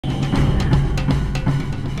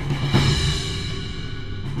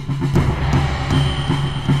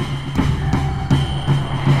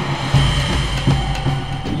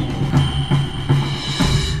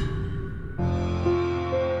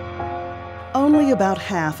Only about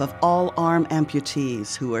half of all arm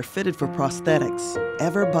amputees who are fitted for prosthetics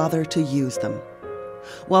ever bother to use them.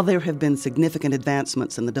 While there have been significant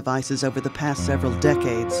advancements in the devices over the past several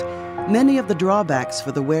decades, many of the drawbacks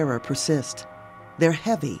for the wearer persist. They're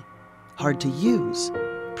heavy, hard to use,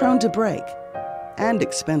 prone to break, and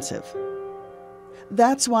expensive.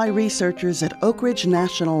 That's why researchers at Oak Ridge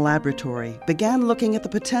National Laboratory began looking at the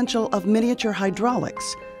potential of miniature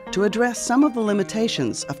hydraulics to address some of the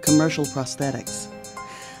limitations of commercial prosthetics.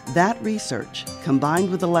 That research,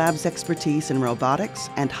 combined with the lab's expertise in robotics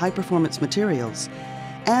and high-performance materials,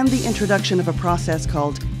 and the introduction of a process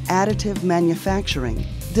called additive manufacturing,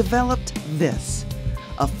 developed this,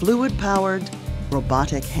 a fluid-powered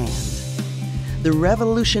robotic hand. The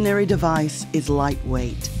revolutionary device is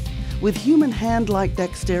lightweight, with human hand-like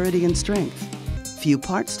dexterity and strength, few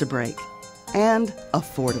parts to break, and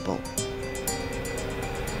affordable.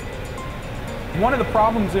 One of the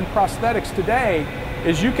problems in prosthetics today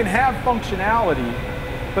is you can have functionality,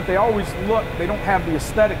 but they don't have the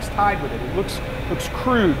aesthetics tied with it. It looks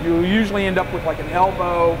crude. You'll usually end up with like an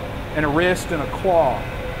elbow and a wrist and a claw.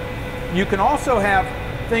 You can also have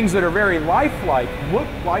things that are very lifelike, look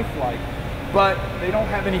lifelike, but they don't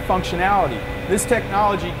have any functionality. This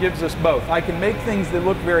technology gives us both. I can make things that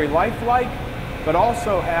look very lifelike, but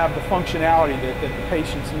also have the functionality that the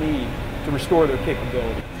patients need to restore their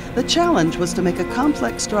capability. The challenge was to make a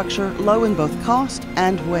complex structure low in both cost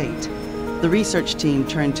and weight. The research team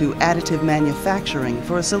turned to additive manufacturing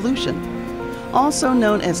for a solution. Also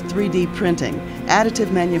known as 3D printing,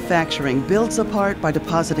 additive manufacturing builds a part by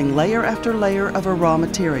depositing layer after layer of a raw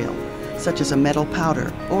material, such as a metal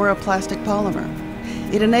powder or a plastic polymer.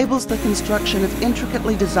 It enables the construction of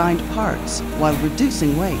intricately designed parts while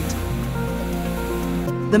reducing weight.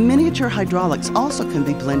 The miniature hydraulics also can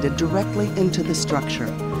be blended directly into the structure,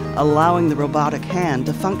 allowing the robotic hand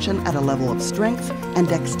to function at a level of strength and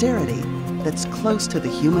dexterity that's close to the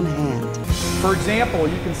human hand. For example,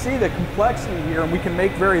 you can see the complexity here, and we can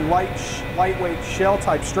make very lightweight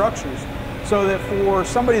shell-type structures so that for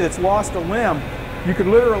somebody that's lost a limb, you could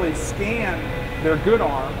literally scan their good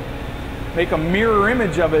arm, make a mirror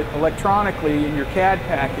image of it electronically in your CAD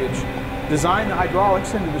package, design the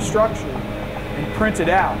hydraulics into the structure, and print it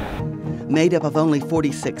out. Made up of only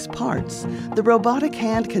 46 parts, the robotic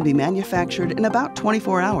hand can be manufactured in about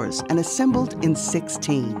 24 hours and assembled in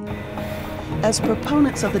 16. As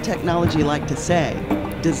proponents of the technology like to say,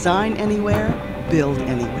 design anywhere, build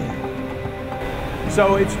anywhere.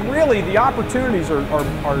 So it's really, the opportunities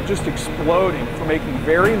are just exploding for making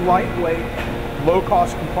very lightweight,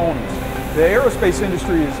 low-cost components. The aerospace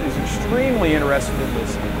industry is extremely interested in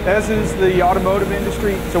this, as is the automotive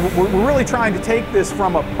industry. So we're really trying to take this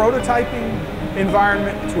from a prototyping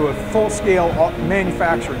environment to a full-scale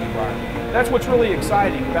manufacturing environment. That's what's really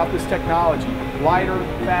exciting about this technology: lighter,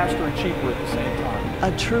 faster, and cheaper at the same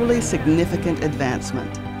time. A truly significant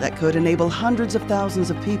advancement that could enable hundreds of thousands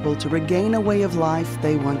of people to regain a way of life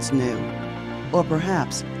they once knew, or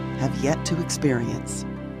perhaps have yet to experience.